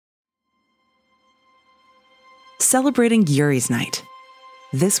celebrating Yuri's Night.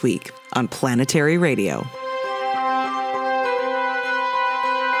 This week on Planetary Radio.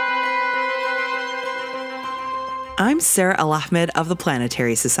 I'm Sarah Al-Ahmed of the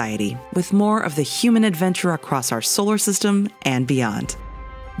Planetary Society, with more of the human adventure across our solar system and beyond.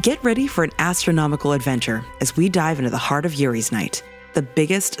 Get ready for an astronomical adventure as we dive into the heart of Yuri's Night, the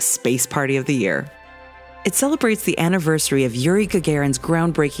biggest space party of the year. It celebrates the anniversary of Yuri Gagarin's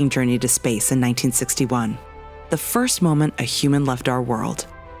groundbreaking journey to space in 1961, the first moment a human left our world.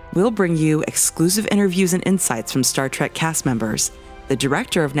 We'll bring you exclusive interviews and insights from Star Trek cast members, the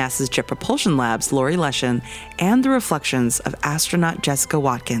director of NASA's Jet Propulsion Labs, Lori Leshin, and the reflections of astronaut Jessica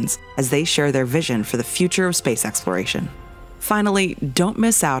Watkins as they share their vision for the future of space exploration. Finally, don't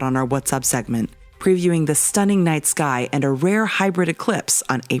miss out on our What's Up segment, previewing the stunning night sky and a rare hybrid eclipse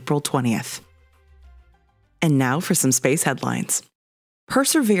on April 20th. And now for some space headlines.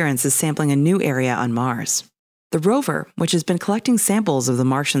 Perseverance is sampling a new area on Mars. The rover, which has been collecting samples of the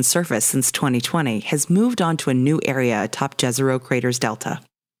Martian surface since 2020, has moved on to a new area atop Jezero Crater's delta.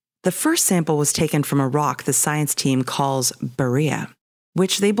 The first sample was taken from a rock the science team calls Berea,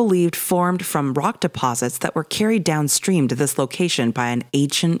 which they believed formed from rock deposits that were carried downstream to this location by an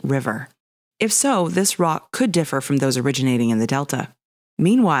ancient river. If so, this rock could differ from those originating in the delta.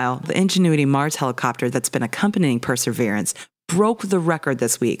 Meanwhile, the Ingenuity Mars helicopter that's been accompanying Perseverance broke the record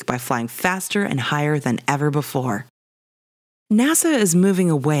this week by flying faster and higher than ever before. NASA is moving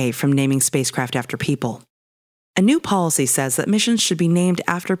away from naming spacecraft after people. A new policy says that missions should be named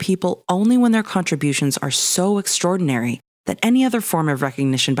after people only when their contributions are so extraordinary that any other form of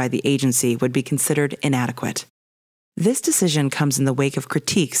recognition by the agency would be considered inadequate. This decision comes in the wake of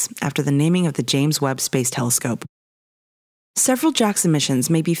critiques after the naming of the James Webb Space Telescope. Several JAXA missions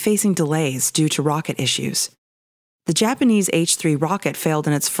may be facing delays due to rocket issues. The Japanese H-3 rocket failed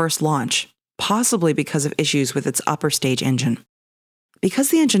in its first launch, possibly because of issues with its upper stage engine. Because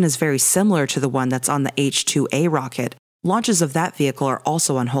the engine is very similar to the one that's on the H-2A rocket, launches of that vehicle are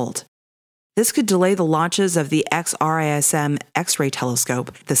also on hold. This could delay the launches of the XRISM X-ray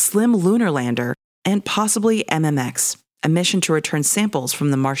telescope, the SLIM lunar lander, and possibly MMX, a mission to return samples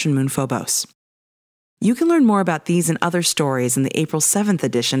from the Martian moon Phobos. You can learn more about these and other stories in the April 7th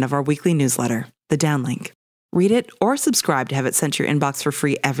edition of our weekly newsletter, The Downlink. Read it or subscribe to have it sent to your inbox for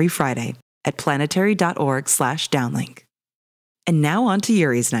free every Friday at planetary.org/downlink. And now on to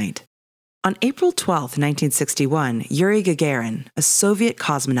Yuri's Night. On April 12, 1961, Yuri Gagarin, a Soviet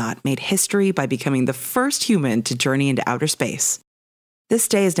cosmonaut, made history by becoming the first human to journey into outer space. This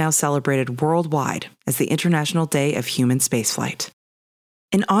day is now celebrated worldwide as the International Day of Human Spaceflight.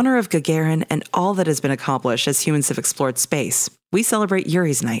 In honor of Gagarin and all that has been accomplished as humans have explored space, we celebrate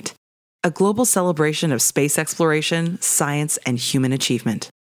Yuri's Night, a global celebration of space exploration, science, and human achievement.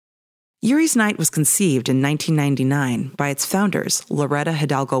 Yuri's Night was conceived in 1999 by its founders, Loretta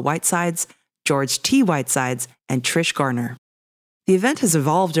Hidalgo Whitesides, George T. Whitesides, and Trish Garner. The event has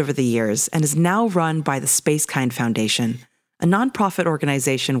evolved over the years and is now run by the SpaceKind Foundation, a nonprofit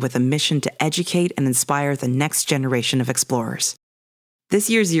organization with a mission to educate and inspire the next generation of explorers. This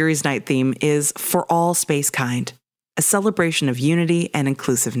year's Yuri's Night theme is For All SpaceKind, a celebration of unity and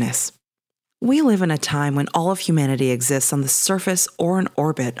inclusiveness. We live in a time when all of humanity exists on the surface or in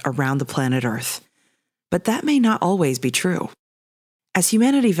orbit around the planet Earth. But that may not always be true. As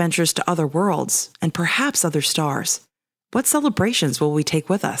humanity ventures to other worlds, and perhaps other stars, what celebrations will we take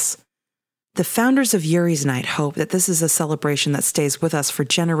with us? The founders of Yuri's Night hope that this is a celebration that stays with us for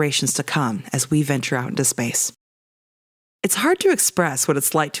generations to come as we venture out into space. It's hard to express what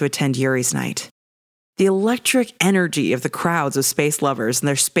it's like to attend Yuri's Night. The electric energy of the crowds of space lovers in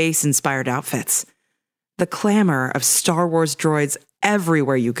their space-inspired outfits. The clamor of Star Wars droids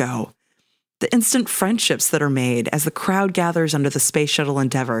everywhere you go. The instant friendships that are made as the crowd gathers under the Space Shuttle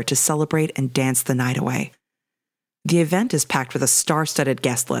Endeavour to celebrate and dance the night away. The event is packed with a star-studded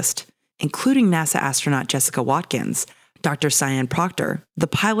guest list, including NASA astronaut Jessica Watkins, Dr. Sian Proctor, the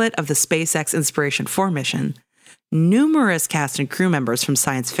pilot of the SpaceX Inspiration 4 mission, numerous cast and crew members from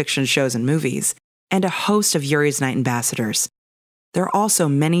science fiction shows and movies, and a host of Yuri's Night ambassadors. There are also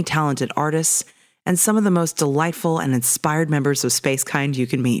many talented artists and some of the most delightful and inspired members of SpaceKind you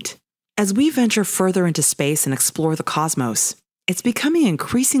can meet. As we venture further into space and explore the cosmos, it's becoming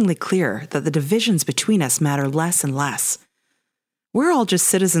increasingly clear that the divisions between us matter less and less. We're all just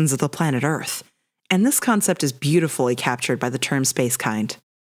citizens of the planet Earth, and this concept is beautifully captured by the term SpaceKind.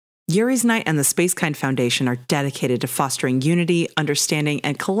 Yuri's Night and the SpaceKind Foundation are dedicated to fostering unity, understanding,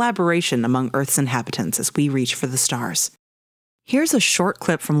 and collaboration among Earth's inhabitants as we reach for the stars. Here's a short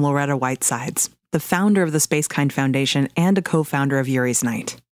clip from Loretta Whitesides, the founder of the SpaceKind Foundation and a co-founder of Yuri's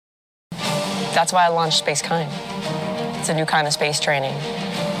Night. That's why I launched SpaceKind. It's a new kind of space training.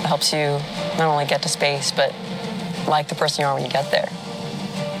 It helps you not only get to space, but like the person you are when you get there.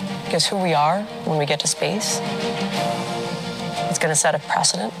 Because who we are when we get to space, it's going to set a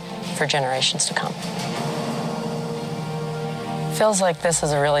precedent for generations to come. Feels like this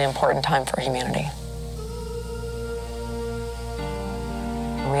is a really important time for humanity.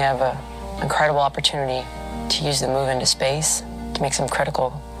 We have an incredible opportunity to use the move into space to make some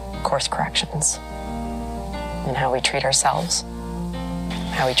critical course corrections in how we treat ourselves,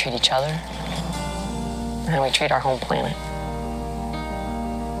 how we treat each other, and how we treat our home planet.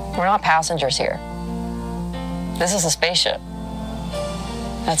 We're not passengers here. This is a spaceship.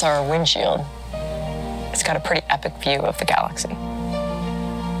 That's our windshield. It's got a pretty epic view of the galaxy.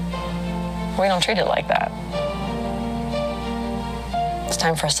 We don't treat it like that. It's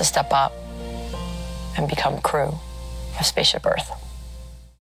time for us to step up and become crew of Spaceship Earth.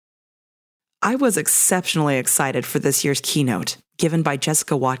 I was exceptionally excited for this year's keynote, given by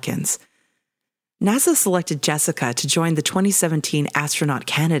Jessica Watkins. NASA selected Jessica to join the 2017 astronaut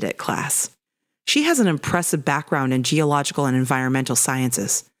candidate class. She has an impressive background in geological and environmental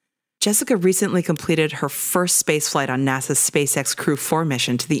sciences. Jessica recently completed her first spaceflight on NASA's SpaceX Crew 4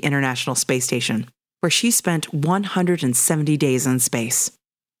 mission to the International Space Station, where she spent 170 days in space.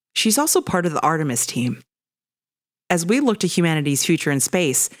 She's also part of the Artemis team. As we look to humanity's future in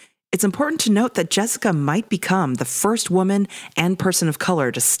space, it's important to note that Jessica might become the first woman and person of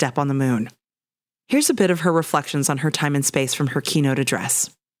color to step on the moon. Here's a bit of her reflections on her time in space from her keynote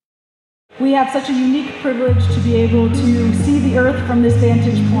address. We have such a unique privilege to be able to see the Earth from this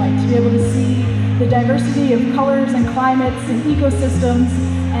vantage point, to be able to see the diversity of colors and climates and ecosystems,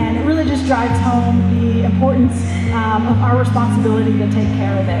 and it really just drives home the importance of our responsibility to take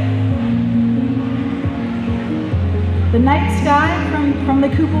care of it. The night sky from the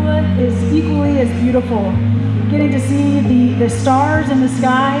cupola is equally as beautiful. Getting to see the stars in the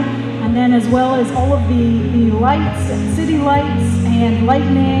sky, and then as well as all of the lights and city lights and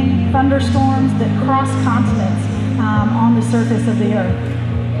lightning, thunderstorms that cross continents on the surface of the Earth.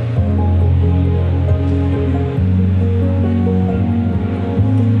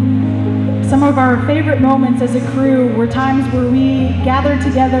 Some of our favorite moments as a crew were times where we gathered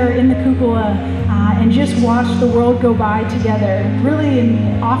together in the cupola and just watched the world go by together, really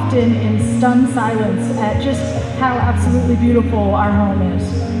often in stunned silence at just how absolutely beautiful our home is.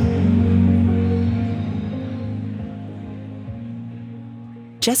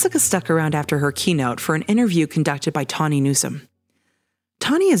 Jessica stuck around after her keynote for an interview conducted by Tawny Newsome.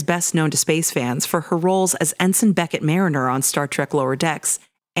 Tawny is best known to space fans for her roles as Ensign Beckett Mariner on Star Trek Lower Decks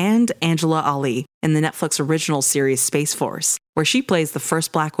and Angela Ali in the Netflix original series Space Force, where she plays the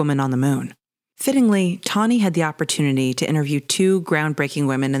first Black woman on the moon. Fittingly, Tawny had the opportunity to interview two groundbreaking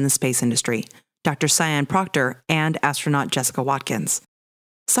women in the space industry, Dr. Cyan Proctor and astronaut Jessica Watkins.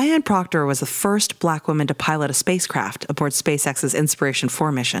 Cyan Proctor was the first Black woman to pilot a spacecraft aboard SpaceX's Inspiration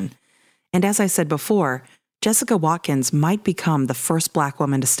 4 mission. And as I said before, Jessica Watkins might become the first Black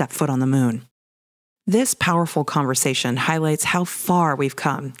woman to step foot on the moon. This powerful conversation highlights how far we've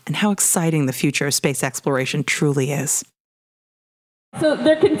come and how exciting the future of space exploration truly is. So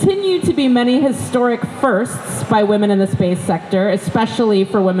there continue to be many historic firsts by women in the space sector, especially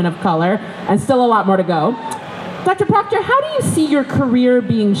for women of color, and still a lot more to go. Dr. Proctor, how do you see your career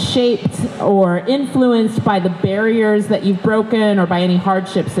being shaped or influenced by the barriers that you've broken or by any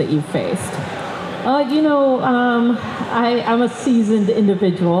hardships that you've faced? I'm a seasoned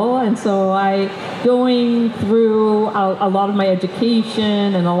individual, and so going through a lot of my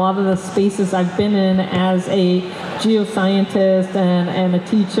education and a lot of the spaces I've been in as a geoscientist and a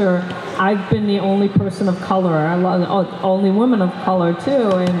teacher, I've been the only person of color, only woman of color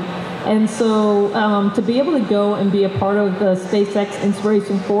too, and so to be able to go and be a part of the SpaceX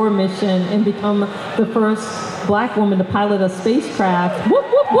Inspiration 4 mission and become the first Black woman to pilot a spacecraft, whoop,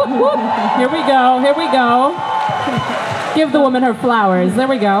 whoop, whoop, whoop. Here we go. Give the woman her flowers. There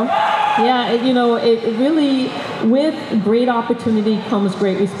we go. Yeah, it really, with great opportunity comes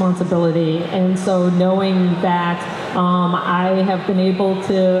great responsibility. And so knowing that I have been able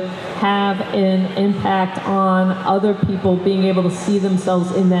to have an impact on other people being able to see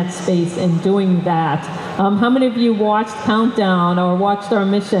themselves in that space and doing that. How many of you watched Countdown or watched our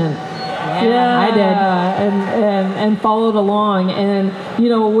mission? Yeah, I did, and followed along, and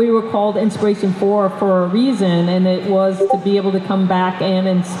we were called Inspiration 4 for a reason, and it was to be able to come back and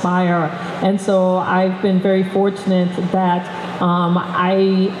inspire. And so I've been very fortunate that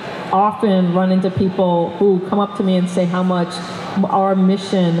I often run into people who come up to me and say how much our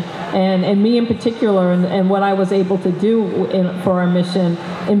mission and me in particular and what I was able to do for our mission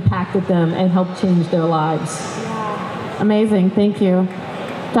impacted them and helped change their lives. Amazing. Thank you.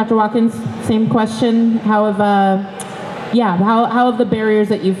 Dr. Watkins, same question. How have the barriers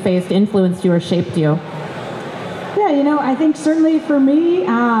that you've faced influenced you or shaped you? Yeah, I think certainly for me,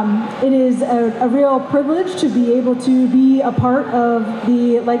 it is a real privilege to be able to be a part of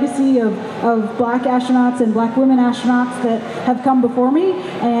the legacy of Black astronauts and Black women astronauts that have come before me,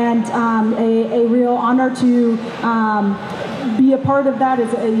 and a real honor to be a part of that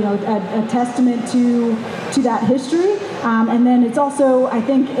is a testament to that history. And then it's also, I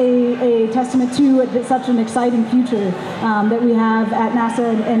think, a testament to such an exciting future that we have at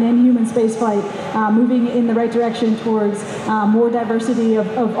NASA and in human spaceflight, moving in the right direction towards more diversity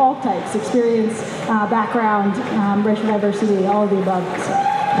of all types, experience, background, racial diversity, all of the above. So.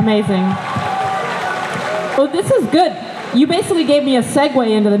 Amazing. Well, this is good. You basically gave me a segue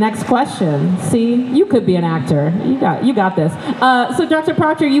into the next question. See, you could be an actor. You got this. So Dr.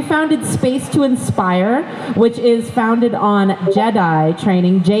 Proctor, you founded Space to Inspire, which is founded on JEDI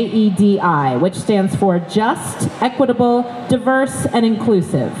training, JEDI, which stands for Just, Equitable, Diverse, and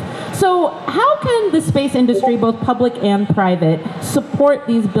Inclusive. So how can the space industry, both public and private, support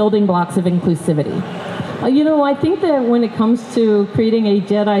these building blocks of inclusivity? I think that when it comes to creating a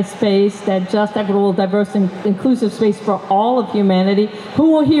JEDI space, that just, equitable, diverse, and inclusive space for all of humanity,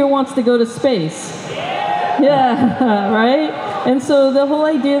 who here wants to go to space? Yeah, right? And so the whole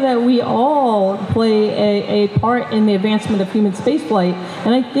idea that we all play a part in the advancement of human spaceflight,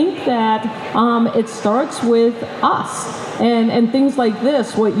 and I think that it starts with us. And things like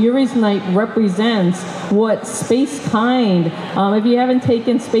this, what Yuri's Night represents, what SpaceKind, if you haven't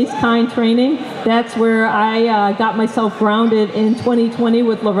taken SpaceKind training, that's where I got myself grounded in 2020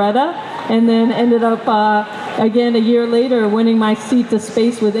 with Loretta, and then ended up, again, a year later, winning my seat to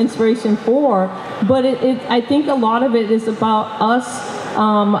space with Inspiration 4. But I think a lot of it is about us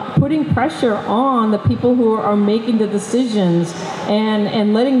putting pressure on the people who are making the decisions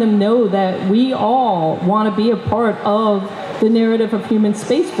and letting them know that we all want to be a part of the narrative of human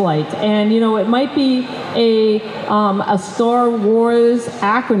spaceflight. And it might be a Star Wars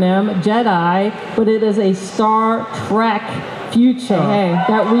acronym, JEDI, but it is a Star Trek future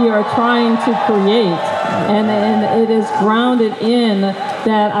that we are trying to create. And it is grounded in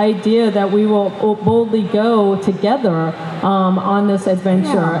that idea that we will boldly go together on this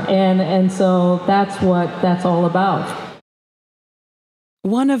adventure. And so that's what that's all about.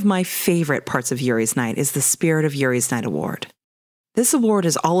 One of my favorite parts of Yuri's Night is the Spirit of Yuri's Night Award. This award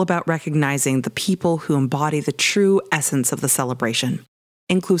is all about recognizing the people who embody the true essence of the celebration: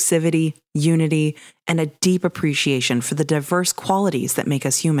 inclusivity, unity, and a deep appreciation for the diverse qualities that make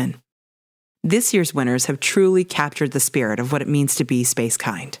us human. This year's winners have truly captured the spirit of what it means to be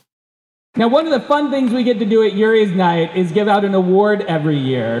SpaceKind. Now, one of the fun things we get to do at Yuri's Night is give out an award every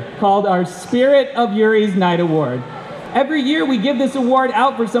year called our Spirit of Yuri's Night Award. Every year we give this award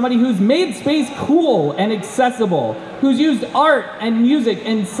out for somebody who's made space cool and accessible, who's used art and music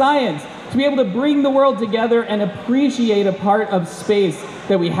and science to be able to bring the world together and appreciate a part of space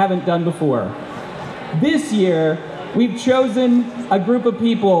that we haven't done before. This year, we've chosen a group of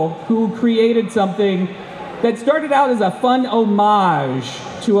people who created something that started out as a fun homage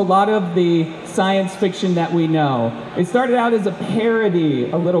to a lot of the science fiction that we know. It started out as a parody,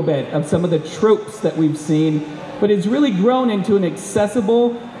 a little bit, of some of the tropes that we've seen, but it's really grown into an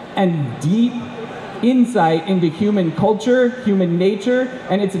accessible and deep insight into human culture, human nature,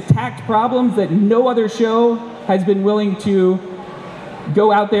 and it's attacked problems that no other show has been willing to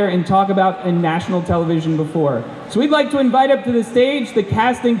go out there and talk about in national television before. So we'd like to invite up to the stage the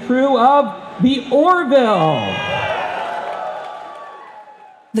cast and crew of The Orville.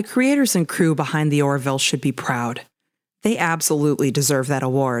 The creators and crew behind The Orville should be proud. They absolutely deserve that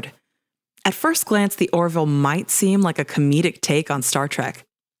award. At first glance, The Orville might seem like a comedic take on Star Trek,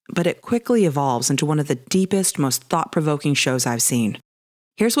 but it quickly evolves into one of the deepest, most thought-provoking shows I've seen.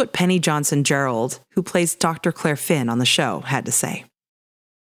 Here's what Penny Johnson-Gerald, who plays Dr. Claire Finn on the show, had to say.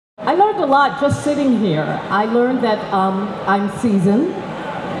 I learned a lot just sitting here. I learned that I'm seasoned.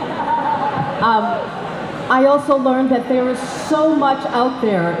 I also learned that there is so much out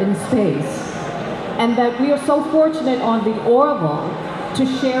there in space, and that we are so fortunate on the Orville to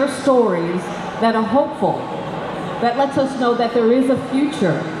share stories that are hopeful, that lets us know that there is a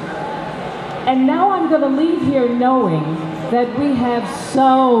future. And now I'm going to leave here knowing that we have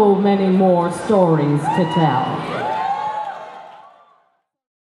so many more stories to tell.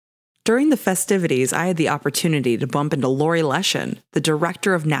 During the festivities, I had the opportunity to bump into Lori Leshin, the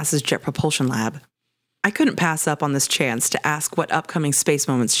director of NASA's Jet Propulsion Lab. I couldn't pass up on this chance to ask what upcoming space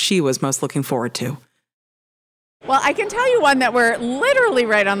moments she was most looking forward to. Well, I can tell you one that we're literally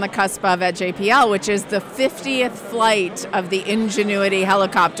right on the cusp of at JPL, which is the 50th flight of the Ingenuity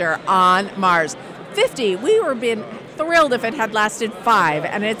helicopter on Mars. 50. We would have been thrilled if it had lasted 5,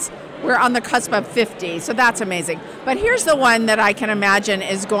 and we're on the cusp of 50, so that's amazing. But here's the one that I can imagine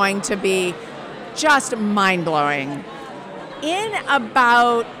is going to be just mind-blowing. In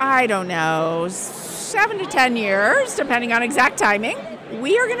about, 7 to 10 years, depending on exact timing,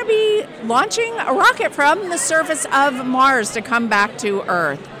 we are going to be launching a rocket from the surface of Mars to come back to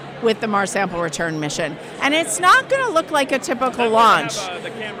Earth with the Mars Sample Return mission. And it's not going to look like a typical launch.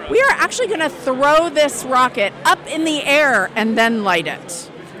 We are actually going to throw this rocket up in the air and then light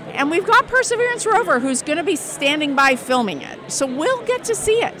it. And we've got Perseverance rover who's going to be standing by filming it. So we'll get to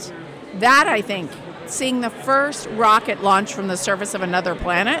see it. That, I think, seeing the first rocket launch from the surface of another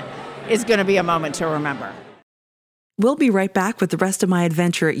planet is going to be a moment to remember. We'll be right back with the rest of my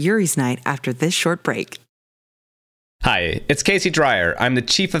adventure at Yuri's Night after this short break. Hi, it's Casey Dreyer. I'm the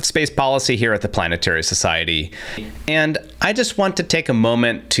Chief of Space Policy here at the Planetary Society. And I just want to take a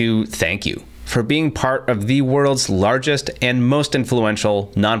moment to thank you for being part of the world's largest and most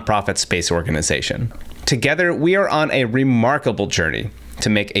influential nonprofit space organization. Together, we are on a remarkable journey to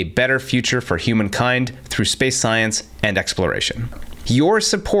make a better future for humankind through space science and exploration. Your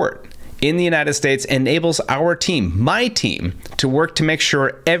support in the United States enables our team, my team, to work to make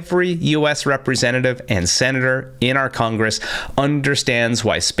sure every U.S. representative and senator in our Congress understands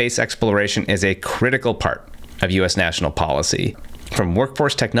why space exploration is a critical part of U.S. national policy, from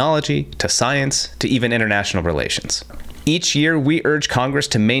workforce technology to science to even international relations. Each year, we urge Congress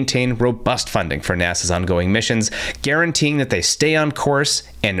to maintain robust funding for NASA's ongoing missions, guaranteeing that they stay on course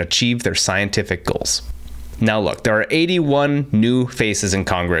and achieve their scientific goals. Now look, there are 81 new faces in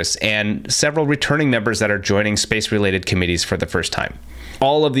Congress and several returning members that are joining space-related committees for the first time.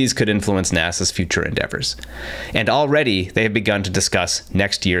 All of these could influence NASA's future endeavors. And already, they have begun to discuss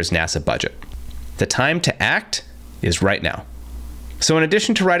next year's NASA budget. The time to act is right now. So in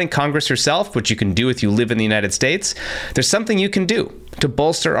addition to writing Congress yourself, which you can do if you live in the United States, there's something you can do to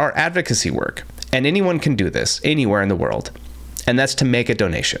bolster our advocacy work. And anyone can do this anywhere in the world. And that's to make a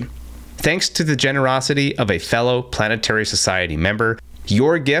donation. Thanks to the generosity of a fellow Planetary Society member,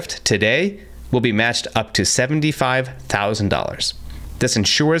 your gift today will be matched up to $75,000. This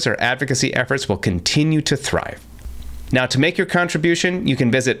ensures our advocacy efforts will continue to thrive. Now, to make your contribution, you can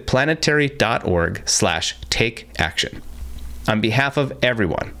visit planetary.org/takeaction. On behalf of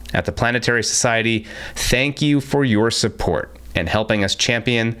everyone at the Planetary Society, thank you for your support and helping us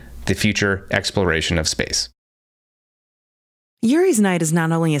champion the future exploration of space. Yuri's Night is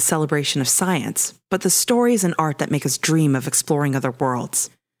not only a celebration of science, but the stories and art that make us dream of exploring other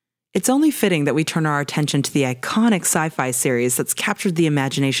worlds. It's only fitting that we turn our attention to the iconic sci-fi series that's captured the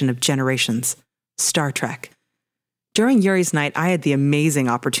imagination of generations, Star Trek. During Yuri's Night, I had the amazing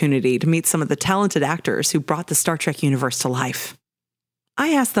opportunity to meet some of the talented actors who brought the Star Trek universe to life.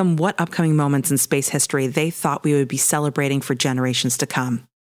 I asked them what upcoming moments in space history they thought we would be celebrating for generations to come.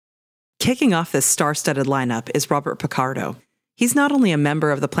 Kicking off this star-studded lineup is Robert Picardo. He's not only a member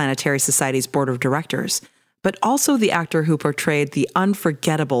of the Planetary Society's board of directors, but also the actor who portrayed the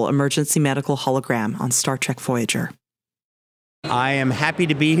unforgettable emergency medical hologram on Star Trek Voyager. I am happy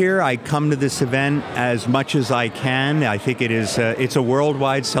to be here. I come to this event as much as I can. I think it's a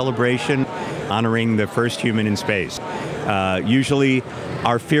worldwide celebration honoring the first human in space. Usually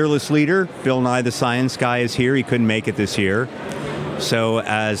our fearless leader, Bill Nye the Science Guy, is here. He couldn't make it this year. So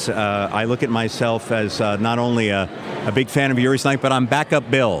as I look at myself as not only a big fan of Yuri's Night, but I'm backup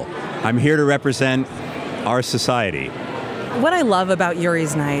Bill. I'm here to represent our society. What I love about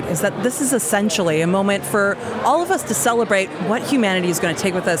Yuri's Night is that this is essentially a moment for all of us to celebrate what humanity is going to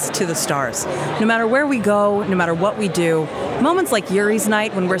take with us to the stars. No matter where we go, no matter what we do, moments like Yuri's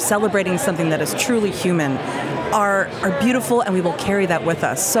Night, when we're celebrating something that is truly human, are beautiful, and we will carry that with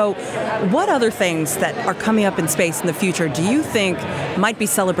us. So what other things that are coming up in space in the future do you think might be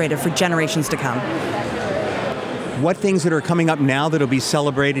celebrated for generations to come? What things that are coming up now that will be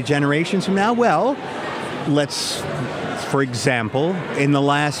celebrated generations from now? Well, for example, in the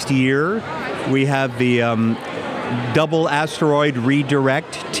last year, we have the double asteroid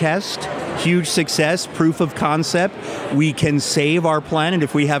redirect test. Huge success, proof of concept. We can save our planet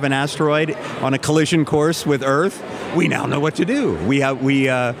if we have an asteroid on a collision course with Earth. We now know what to do.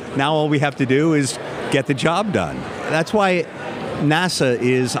 Now all we have to do is get the job done. That's why NASA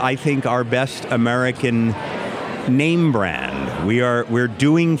is, I think, our best American name brand. We're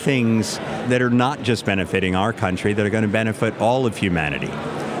doing things that are not just benefiting our country, that are going to benefit all of humanity.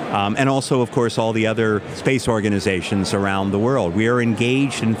 And also, of course, all the other space organizations around the world. We are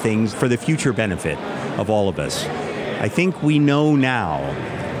engaged in things for the future benefit of all of us. I think we know now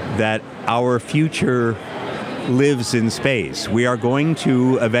that our future lives in space. We are going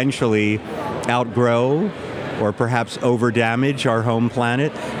to eventually outgrow or perhaps over-damage our home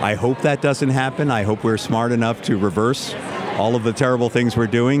planet. I hope that doesn't happen. I hope we're smart enough to reverse all of the terrible things we're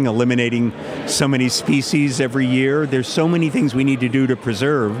doing, eliminating so many species every year. There's so many things we need to do to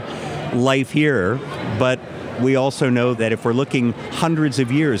preserve life here, but we also know that if we're looking hundreds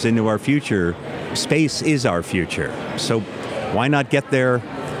of years into our future, space is our future. So why not get there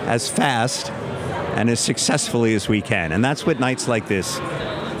as fast and as successfully as we can? And that's what nights like this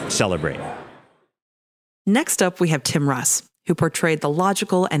celebrate. Next up, we have Tim Russ, who portrayed the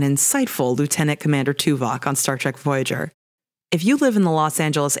logical and insightful Lieutenant Commander Tuvok on Star Trek Voyager. If you live in the Los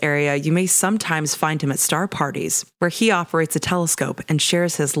Angeles area, you may sometimes find him at star parties, where he operates a telescope and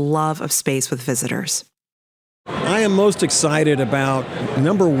shares his love of space with visitors. I am most excited about,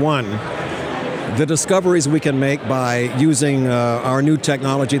 number one, the discoveries we can make by using our new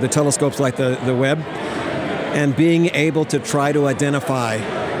technology, the telescopes like the Webb, and being able to try to identify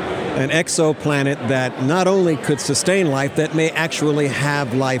an exoplanet that not only could sustain life, that may actually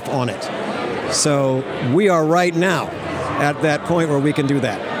have life on it. So we are right now at that point where we can do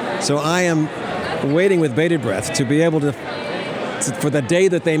that. So I am waiting with bated breath to be able to for the day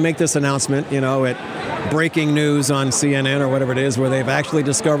that they make this announcement, at breaking news on CNN or whatever it is, where they've actually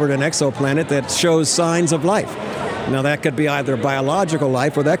discovered an exoplanet that shows signs of life. Now that could be either biological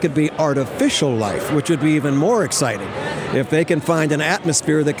life or that could be artificial life, which would be even more exciting if they can find an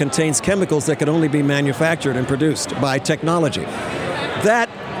atmosphere that contains chemicals that can only be manufactured and produced by technology.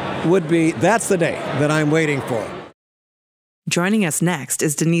 That's the day that I'm waiting for. Joining us next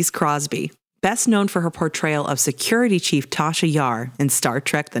is Denise Crosby, best known for her portrayal of Security Chief Tasha Yar in Star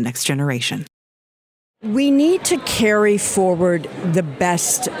Trek: The Next Generation. We need to carry forward the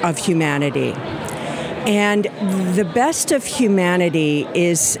best of humanity. And the best of humanity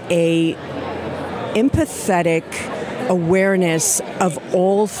is a empathetic awareness of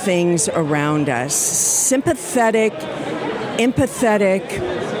all things around us. Sympathetic, empathetic,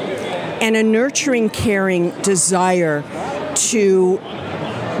 and a nurturing, caring desire to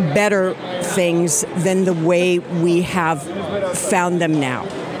better things than the way we have found them now.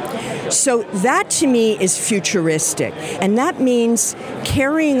 So that to me is futuristic, and that means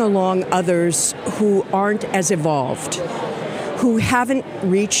carrying along others who aren't as evolved, who haven't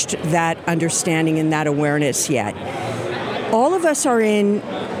reached that understanding and that awareness yet. All of us are in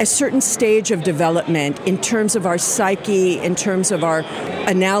a certain stage of development in terms of our psyche, in terms of our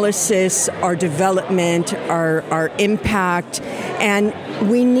analysis, our development, our impact, and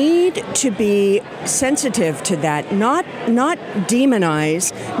we need to be sensitive to that, not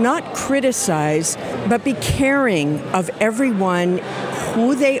demonize, not criticize, but be caring of everyone,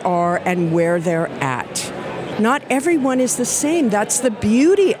 who they are and where they're at. Not everyone is the same. That's the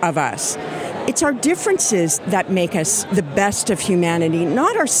beauty of us. It's our differences that make us the best of humanity,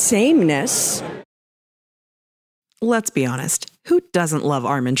 not our sameness. Let's be honest, who doesn't love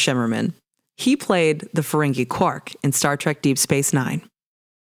Armin Shimmerman? He played the Ferengi Quark in Star Trek Deep Space Nine.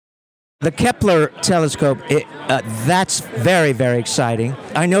 The Kepler telescope, that's very, very exciting.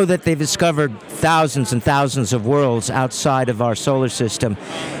 I know that they've discovered thousands and thousands of worlds outside of our solar system,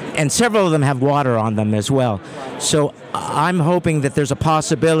 and several of them have water on them as well. So I'm hoping that there's a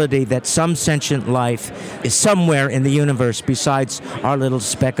possibility that some sentient life is somewhere in the universe besides our little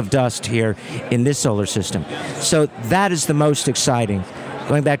speck of dust here in this solar system. So that is the most exciting.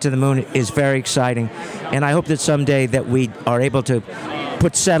 Going back to the moon is very exciting, and I hope that someday that we are able to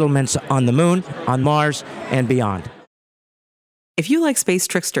put settlements on the moon, on Mars, and beyond. If you like space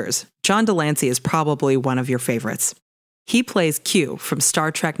tricksters, John Delancey is probably one of your favorites. He plays Q from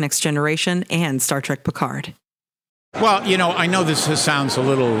Star Trek Next Generation and Star Trek Picard. Well, I know this sounds a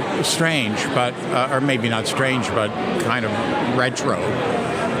little strange, but or maybe not strange, but kind of retro.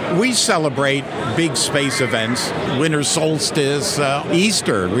 We celebrate big space events, winter solstice,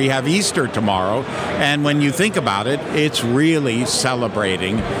 Easter. We have Easter tomorrow. And when you think about it, it's really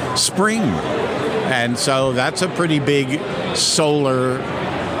celebrating spring. And so that's a pretty big solar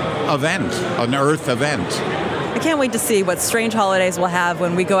event, an Earth event. I can't wait to see what strange holidays we'll have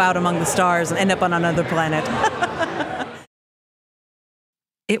when we go out among the stars and end up on another planet.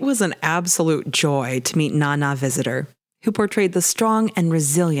 It was an absolute joy to meet Nana Visitor, who portrayed the strong and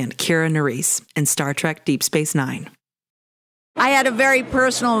resilient Kira Nerys in Star Trek Deep Space Nine. I had a very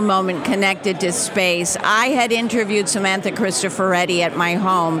personal moment connected to space. I had interviewed Samantha Cristoforetti at my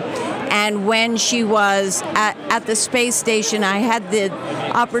home, And when she was at the space station, I had the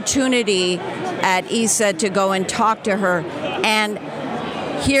opportunity at ESA to go and talk to her. And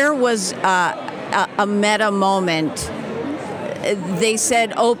here was a meta moment. They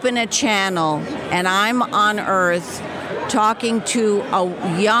said, open a channel, and I'm on Earth talking to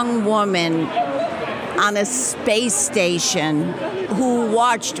a young woman on a space station who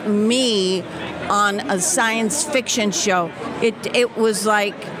watched me on a science fiction show. It was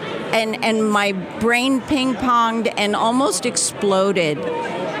like, and my brain ping-ponged and almost exploded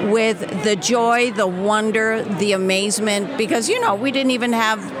with the joy, the wonder, the amazement, because, we didn't even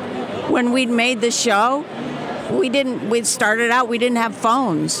have, when we'd made the show, we started out, we didn't have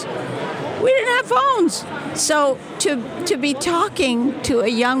phones. So to be talking to a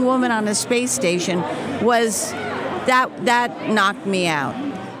young woman on a space station was, that knocked me out.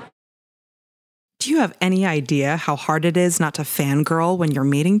 Do you have any idea how hard it is not to fangirl when you're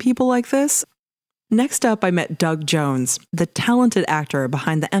meeting people like this? Next up, I met Doug Jones, the talented actor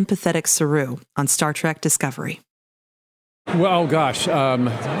behind the empathetic Saru on Star Trek Discovery. Well, gosh,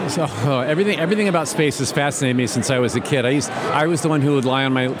 everything about space has fascinated me since I was a kid. I was the one who would lie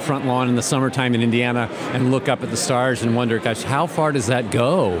on my front lawn in the summertime in Indiana and look up at the stars and wonder, gosh, how far does that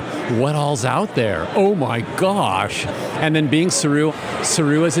go? What all's out there? Oh my gosh! And then being Saru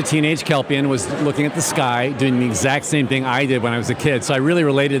as a teenage Kelpian was looking at the sky, doing the exact same thing I did when I was a kid. So I really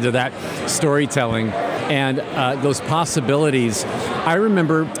related to that storytelling and those possibilities. I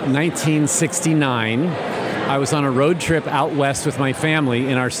remember 1969. I was on a road trip out west with my family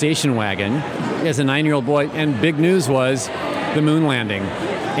in our station wagon as a 9-year-old boy, and big news was the moon landing.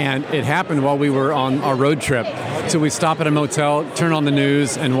 And it happened while we were on our road trip. So we stop at a motel, turn on the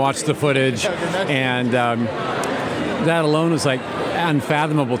news, and watch the footage. And that alone was like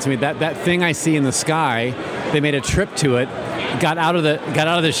unfathomable to me. That thing I see in the sky, they made a trip to it, got out of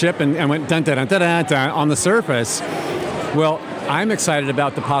the ship and went dun dun dun dun dun on the surface. Well, I'm excited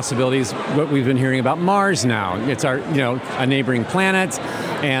about the possibilities, what we've been hearing about Mars now. It's our, a neighboring planet,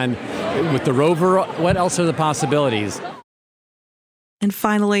 and with the rover, what else are the possibilities? And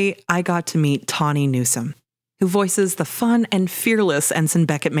finally, I got to meet Tawny Newsome, who voices the fun and fearless Ensign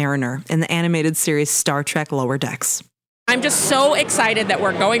Beckett Mariner in the animated series Star Trek Lower Decks. I'm just so excited that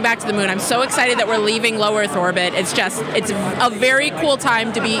we're going back to the moon. I'm so excited that we're leaving low Earth orbit. It's a very cool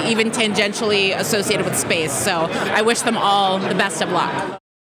time to be even tangentially associated with space. So I wish them all the best of luck.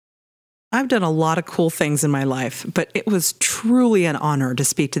 I've done a lot of cool things in my life, but it was truly an honor to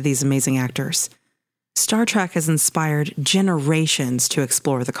speak to these amazing actors. Star Trek has inspired generations to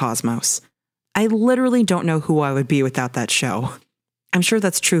explore the cosmos. I literally don't know who I would be without that show. I'm sure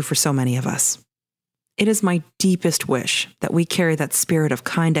that's true for so many of us. It is my deepest wish that we carry that spirit of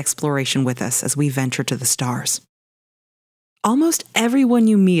kind exploration with us as we venture to the stars. Almost everyone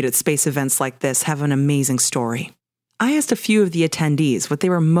you meet at space events like this have an amazing story. I asked a few of the attendees what they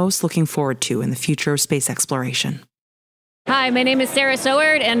were most looking forward to in the future of space exploration. Hi, my name is Sarah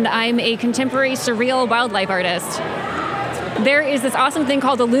Soward, and I'm a contemporary surreal wildlife artist. There is this awesome thing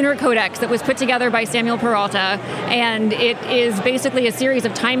called the Lunar Codex that was put together by Samuel Peralta, and it is basically a series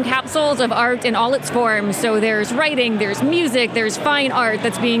of time capsules of art in all its forms. So there's writing, there's music, there's fine art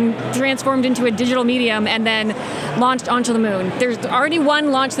that's being transformed into a digital medium and then launched onto the moon. There's already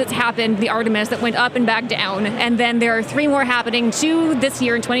one launch that's happened, the Artemis, that went up and back down, and then there are 3 more happening, 2 this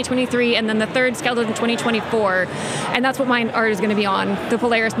year in 2023, and then the 3rd scheduled in 2024. And that's what my art is going to be on, the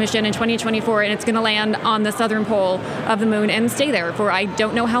Polaris mission in 2024, and it's going to land on the southern pole of the moon and stay there for I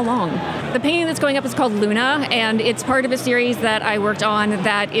don't know how long. The painting that's going up is called Luna, and it's part of a series that I worked on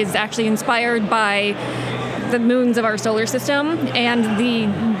that is actually inspired by the moons of our solar system and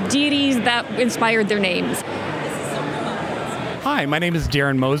the deities that inspired their names. Hi, my name is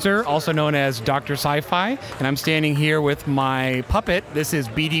Darren Moser, also known as Dr. Sci-Fi, and I'm standing here with my puppet. This is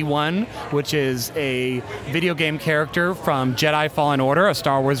BD-1, which is a video game character from Jedi Fallen Order, a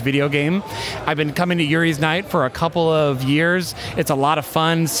Star Wars video game. I've been coming to Yuri's Night for a couple of years. It's a lot of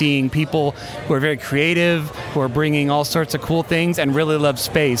fun seeing people who are very creative, who are bringing all sorts of cool things and really love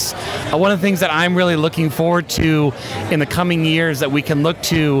space. One of the things that I'm really looking forward to in the coming years that we can look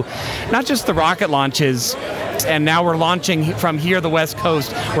to, not just the rocket launches, and now we're launching from here, the West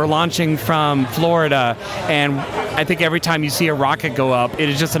Coast. We're launching from Florida, and I think every time you see a rocket go up, it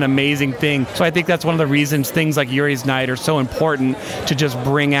is just an amazing thing. So I think that's one of the reasons things like Yuri's Night are so important, to just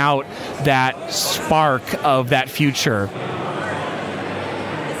bring out that spark of that future.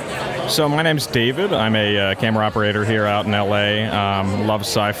 So my name's David. I'm a camera operator here out in LA. Love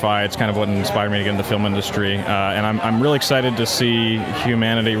sci-fi. It's kind of what inspired me to get into the film industry. And I'm really excited to see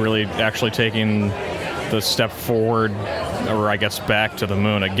humanity really actually taking the step forward, or I guess back to the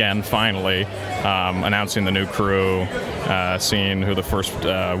moon again, finally, announcing the new crew, seeing who the first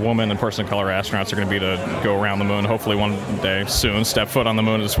woman and person of color astronauts are going to be to go around the moon, hopefully one day soon, step foot on the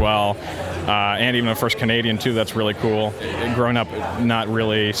moon as well. And even the first Canadian, too. That's really cool. Growing up, not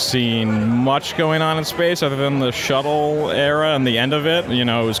really seeing much going on in space other than the shuttle era and the end of it. You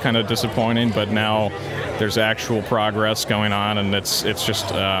know, it was kind of disappointing, but now there's actual progress going on, and it's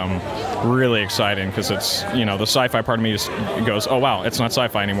just really exciting because it's, you know, the sci-fi part of me just goes, oh, wow, it's not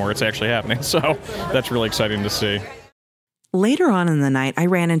sci-fi anymore. It's actually happening. So that's really exciting to see. Later on in the night, I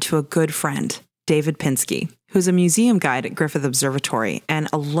ran into a good friend, David Pinsky, who's a museum guide at Griffith Observatory and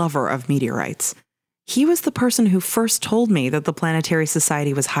a lover of meteorites. He was the person who first told me that the Planetary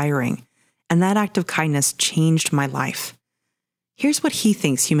Society was hiring, and that act of kindness changed my life. Here's what he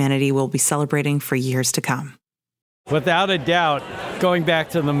thinks humanity will be celebrating for years to come. Without a doubt, going back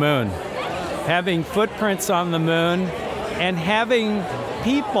to the moon, having footprints on the moon, and having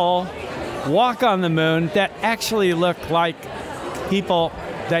people walk on the moon that actually look like people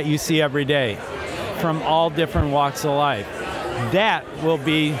that you see every day from all different walks of life. That will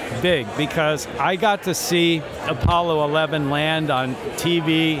be big because I got to see Apollo 11 land on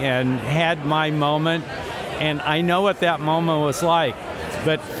TV and had my moment, and I know what that moment was like.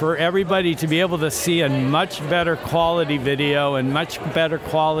 But for everybody to be able to see a much better quality video and much better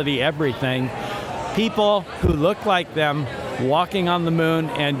quality everything, people who look like them walking on the moon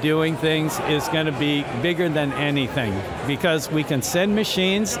and doing things is going to be bigger than anything because we can send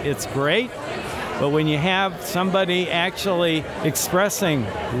machines, it's great, but when you have somebody actually expressing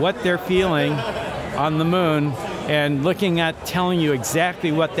what they're feeling on the moon and looking at telling you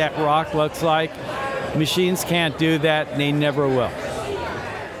exactly what that rock looks like, machines can't do that, and they never will.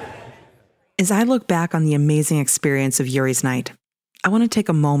 As I look back on the amazing experience of Yuri's Night, I want to take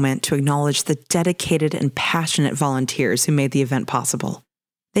a moment to acknowledge the dedicated and passionate volunteers who made the event possible.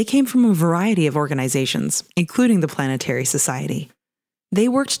 They came from a variety of organizations, including the Planetary Society. They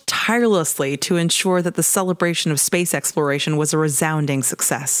worked tirelessly to ensure that the celebration of space exploration was a resounding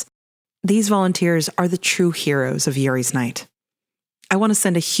success. These volunteers are the true heroes of Yuri's Night. I want to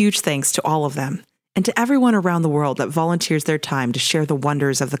send a huge thanks to all of them and to everyone around the world that volunteers their time to share the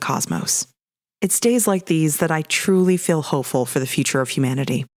wonders of the cosmos. It's days like these that I truly feel hopeful for the future of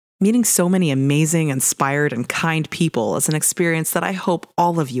humanity. Meeting so many amazing, inspired, and kind people is an experience that I hope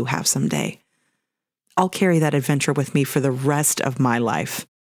all of you have someday. I'll carry that adventure with me for the rest of my life.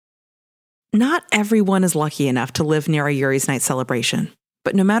 Not everyone is lucky enough to live near a Yuri's Night celebration,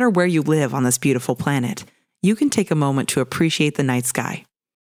 but no matter where you live on this beautiful planet, you can take a moment to appreciate the night sky.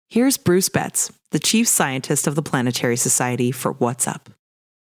 Here's Bruce Betts, the chief scientist of the Planetary Society, for What's Up.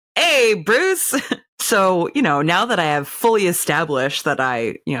 Hey, Bruce! So, now that I have fully established that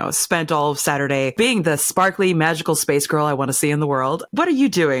I, spent all of Saturday being the sparkly, magical space girl I want to see in the world, what are you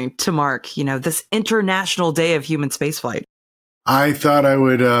doing to mark, this International Day of Human Spaceflight? I thought I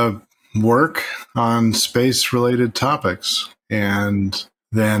would work on space-related topics and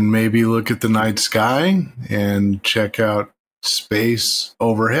then maybe look at the night sky and check out space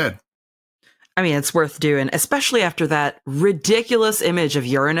overhead. I mean, it's worth doing, especially after that ridiculous image of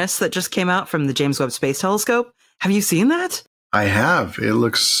Uranus that just came out from the James Webb Space Telescope. Have you seen that? I have. It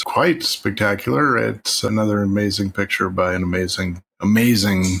looks quite spectacular. It's another amazing picture by an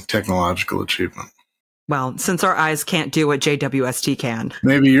amazing technological achievement. Well, since our eyes can't do what JWST can.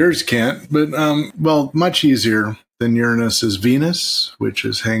 Maybe yours can't, but, much easier than Uranus is Venus, which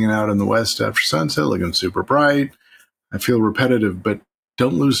is hanging out in the west after sunset, looking super bright. I feel repetitive, but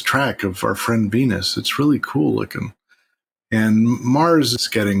don't lose track of our friend Venus. It's really cool looking. And Mars is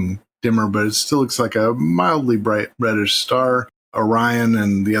getting dimmer, but it still looks like a mildly bright reddish star. Orion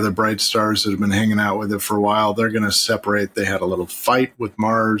and the other bright stars that have been hanging out with it for a while, they're going to separate. They had a little fight with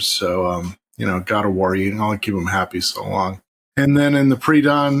Mars, so, gotta worry. You can only keep them happy so long. And then in the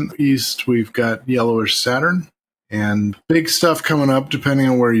pre-dawn east, we've got yellowish Saturn. And big stuff coming up, depending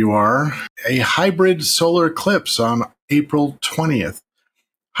on where you are. A hybrid solar eclipse on April 20th.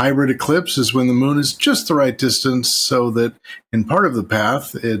 Hybrid eclipse is when the moon is just the right distance so that in part of the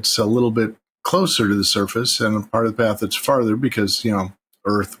path, it's a little bit closer to the surface, and in part of the path, it's farther because,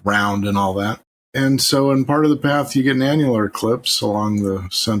 Earth round and all that. And so in part of the path, you get an annular eclipse along the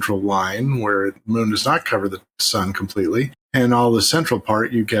central line where the moon does not cover the sun completely. And all the central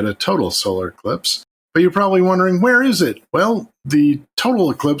part, you get a total solar eclipse. But you're probably wondering, where is it? Well, the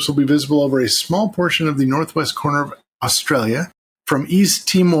total eclipse will be visible over a small portion of the northwest corner of Australia, from East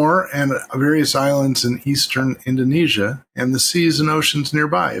Timor and various islands in eastern Indonesia, and the seas and oceans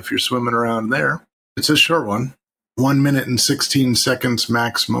nearby if you're swimming around there. It's a short one. 1 minute and 16 seconds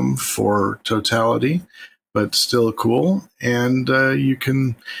maximum for totality, but still cool. And you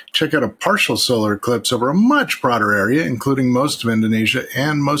can check out a partial solar eclipse over a much broader area, including most of Indonesia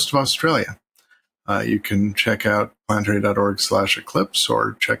and most of Australia. You can check out planetary.org/eclipse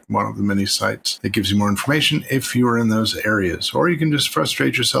or check one of the many sites that gives you more information if you are in those areas. Or you can just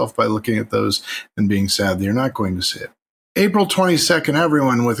frustrate yourself by looking at those and being sad that you're not going to see it. April 22nd,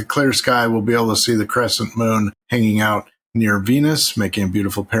 everyone with a clear sky will be able to see the crescent moon hanging out near Venus, making a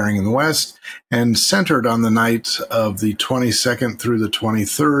beautiful pairing in the west, and centered on the night of the 22nd through the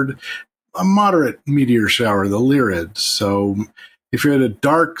 23rd, a moderate meteor shower, the Lyrid. So if you're at a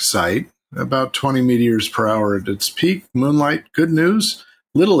dark site, about 20 meteors per hour at its peak, moonlight, good news.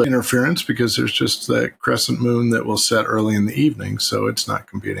 Little interference because there's just that crescent moon that will set early in the evening, so it's not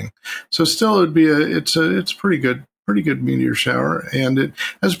competing. So still, it would be it's pretty good meteor shower, and it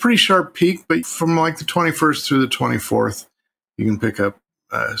has a pretty sharp peak. But from like the 21st through the 24th, you can pick up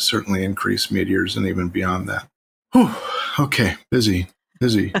certainly increased meteors, and even beyond that. Whew, okay, busy.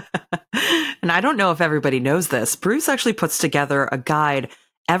 And I don't know if everybody knows this. Bruce actually puts together a guide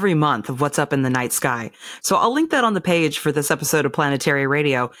every month of what's up in the night sky. So I'll link that on the page for this episode of Planetary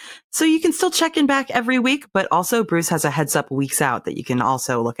Radio. So you can still check in back every week, but also Bruce has a heads up weeks out that you can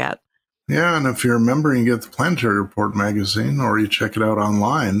also look at. Yeah, and if you're a member, you get the Planetary Report magazine, or you check it out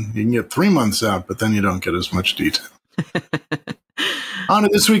online. You can get 3 months out, but then you don't get as much detail. On to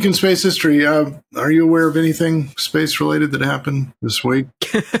This Week in Space History. Are you aware of anything space-related that happened this week?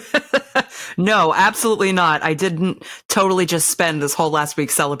 No, absolutely not. I didn't totally just spend this whole last week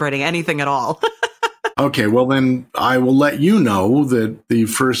celebrating anything at all. Okay, well then I will let you know that the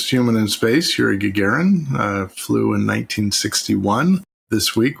first human in space, Yuri Gagarin, flew in 1961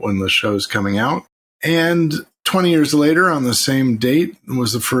 this week when the show's coming out. And 20 years later, on the same date,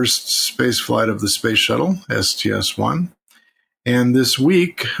 was the first space flight of the space shuttle, STS-1. And this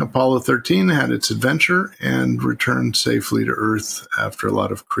week, Apollo 13 had its adventure and returned safely to Earth after a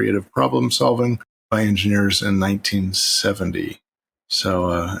lot of creative problem solving by engineers in 1970.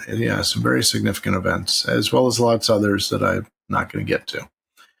 So, yeah, some very significant events, as well as lots others that I'm not going to get to.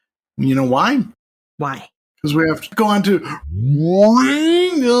 You know why? Why? Because we have to go on to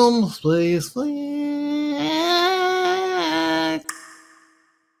Random Space Flight.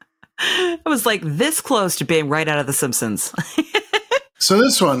 I was like this close to being right out of The Simpsons. So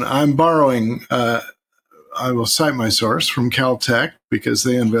this one, I'm borrowing, I will cite my source from Caltech because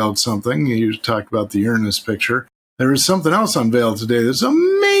they unveiled something. You talked about the Uranus picture. There is something else unveiled today that's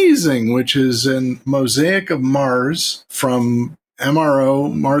amazing, which is a mosaic of Mars from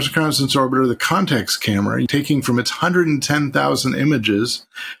MRO, Mars Reconnaissance Orbiter, the context camera, taking from its 110,000 images.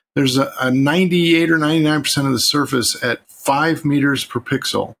 There's a 98 or 99% of the surface at 5 meters per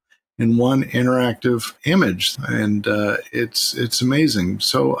pixel in one interactive image, and it's amazing.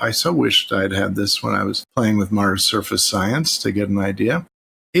 So I so wished I'd had this when I was playing with Mars Surface Science to get an idea.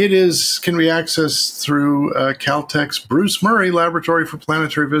 It can be accessed through Caltech's Bruce Murray Laboratory for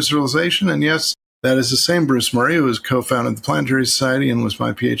Planetary Visualization, and yes, that is the same Bruce Murray who has co-founded the Planetary Society and was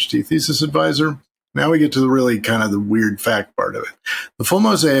my PhD thesis advisor. Now we get to the really kind of the weird fact part of it. The full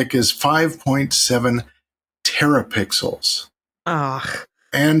mosaic is 5.7 terapixels. Ugh.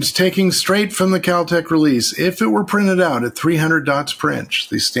 And taking straight from the Caltech release, if it were printed out at 300 dots per inch,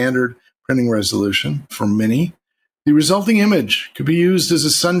 the standard printing resolution for Mini, the resulting image could be used as a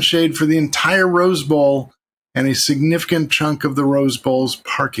sunshade for the entire Rose Bowl and a significant chunk of the Rose Bowl's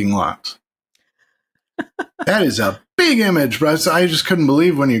parking lot. That is a big image, but I just couldn't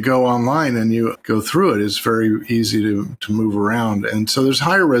believe when you go online and you go through it, it's very easy to move around. And so there's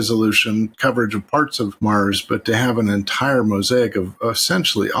higher resolution coverage of parts of Mars, but to have an entire mosaic of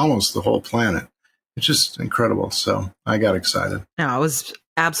essentially almost the whole planet, it's just incredible. So I got excited. No, it was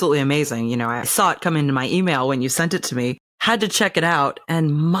absolutely amazing. You know, I saw it come into my email when you sent it to me, had to check it out,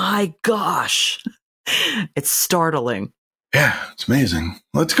 and my gosh, it's startling. Yeah, it's amazing.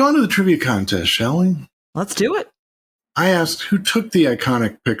 Let's go on to the trivia contest, shall we? Let's do it. I asked who took the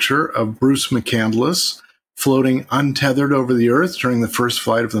iconic picture of Bruce McCandless floating untethered over the Earth during the first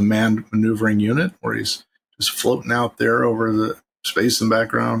flight of the manned maneuvering unit, where he's just floating out there over the space in the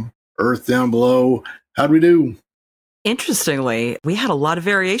background, Earth down below. How'd we do? Interestingly, we had a lot of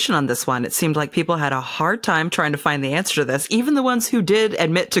variation on this one. It seemed like people had a hard time trying to find the answer to this, even the ones who did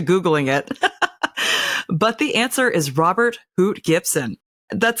admit to Googling it. But the answer is Robert Hoot Gibson.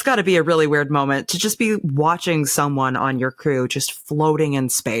 That's got to be a really weird moment to just be watching someone on your crew just floating in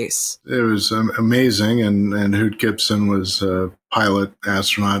space. It was amazing, and Hoot Gibson was a pilot,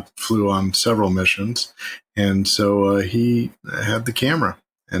 astronaut, flew on several missions, and so he had the camera.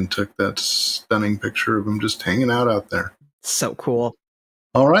 and took that stunning picture of him just hanging out there. So cool.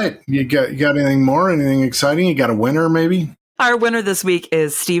 All right. You got anything more? Anything exciting? You got a winner, maybe? Our winner this week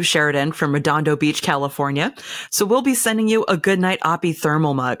is Steve Sheridan from Redondo Beach, California. So we'll be sending you a Goodnight Oppie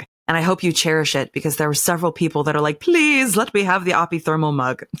thermal mug. And I hope you cherish it because there were several people that are like, please let me have the Oppie thermal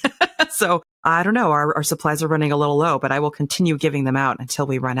mug. So I don't know. Our supplies are running a little low, but I will continue giving them out until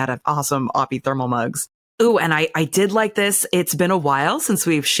we run out of awesome Oppie thermal mugs. Ooh, and I did like this. It's been a while since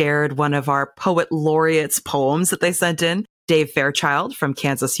we've shared one of our poet laureates' poems that they sent in. Dave Fairchild from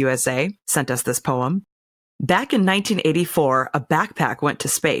Kansas, USA sent us this poem. Back in 1984, a backpack went to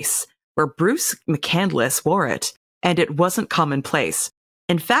space where Bruce McCandless wore it, and it wasn't commonplace.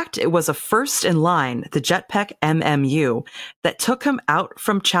 In fact, it was a first in line, the Jetpack MMU, that took him out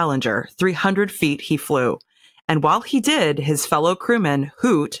from Challenger. 300 feet he flew. And while he did, his fellow crewman,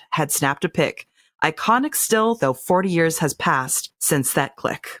 Hoot, had snapped a pic. Iconic still, though 40 years has passed since that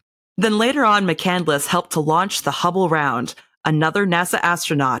click. Then later on, McCandless helped to launch the Hubble round, another NASA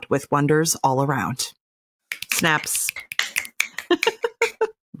astronaut with wonders all around. Snaps.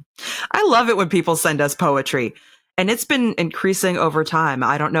 I love it when people send us poetry. And it's been increasing over time.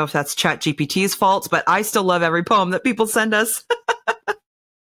 I don't know if that's ChatGPT's fault, but I still love every poem that people send us.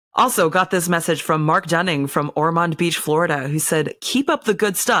 Also got this message from Mark Dunning from Ormond Beach, Florida, who said, keep up the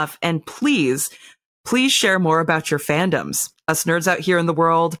good stuff and please share more about your fandoms. Us nerds out here in the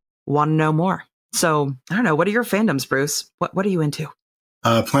world want to know more. So, I don't know. What are your fandoms, Bruce? What are you into?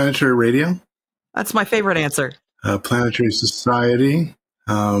 Planetary Radio. That's my favorite answer. Planetary Society.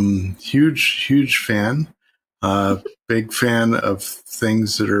 Huge fan. Big fan of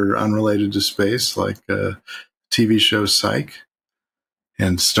things that are unrelated to space, like TV show Psych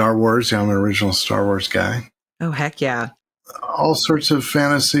and Star Wars. Yeah, I'm an original Star Wars guy. Oh, heck yeah. All sorts of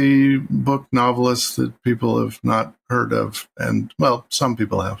fantasy book novelists that people have not heard of. And, well, some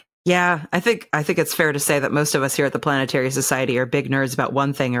people have. Yeah, I think it's fair to say that most of us here at the Planetary Society are big nerds about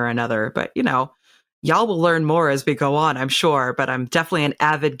one thing or another. But, y'all will learn more as we go on, I'm sure, but I'm definitely an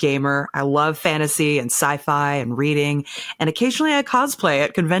avid gamer. I love fantasy and sci-fi and reading, and occasionally I cosplay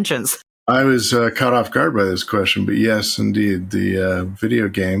at conventions. I was caught off guard by this question, but yes, indeed, the video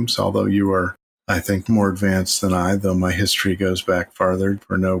games, although you are, I think, more advanced than I, though my history goes back farther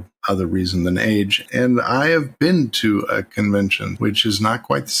for no other reason than age, and I have been to a convention, which is not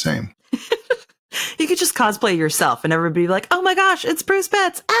quite the same. You could just cosplay yourself and everybody be like, oh my gosh, it's Bruce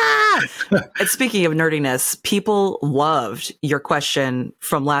Betts. Ah! And speaking of nerdiness, people loved your question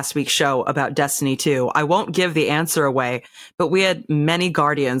from last week's show about Destiny 2. I won't give the answer away, but we had many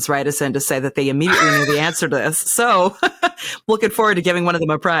Guardians write us in to say that they immediately knew the answer to this. So looking forward to giving one of them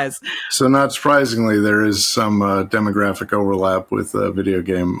a prize. So not surprisingly, there is some demographic overlap with the video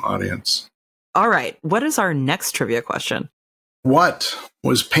game audience. All right. What is our next trivia question? What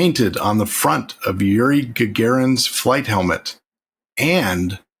was painted on the front of Yuri Gagarin's flight helmet,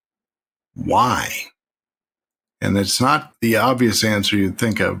 and why? And it's not the obvious answer you'd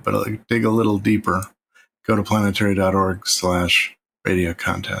think of, but dig a little deeper. Go to planetary.org/radio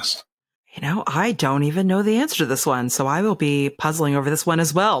contest. I don't even know the answer to this one, so I will be puzzling over this one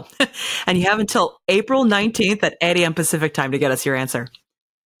as well. And you have until April 19th at 8 a.m. Pacific time to get us your answer.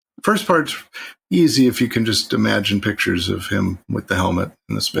 First part's easy if you can just imagine pictures of him with the helmet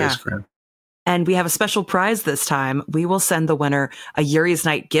and the spacecraft. Yeah. And we have a special prize this time. We will send the winner a Yuri's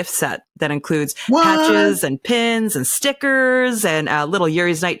Night gift set that includes patches and pins and stickers and little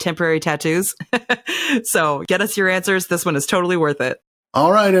Yuri's Night temporary tattoos. So get us your answers. This one is totally worth it.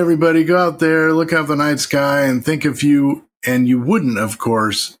 All right, everybody, go out there, look out the night sky, and think if you, and you wouldn't, of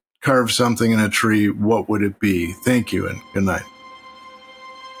course, carve something in a tree, what would it be? Thank you, and good night.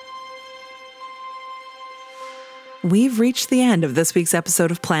 We've reached the end of this week's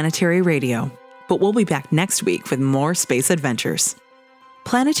episode of Planetary Radio, but we'll be back next week with more space adventures.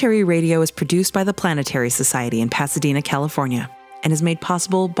 Planetary Radio is produced by the Planetary Society in Pasadena, California, and is made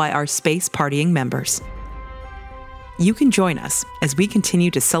possible by our space partying members. You can join us as we continue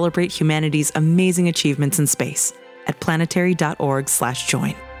to celebrate humanity's amazing achievements in space at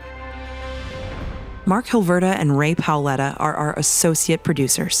planetary.org/join. Mark Hilverda and Ray Paoletta are our associate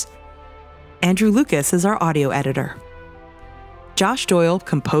producers. Andrew Lucas is our audio editor. Josh Doyle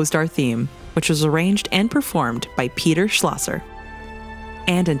composed our theme, which was arranged and performed by Peter Schlosser.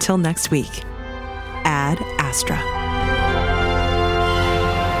 And until next week, Ad Astra.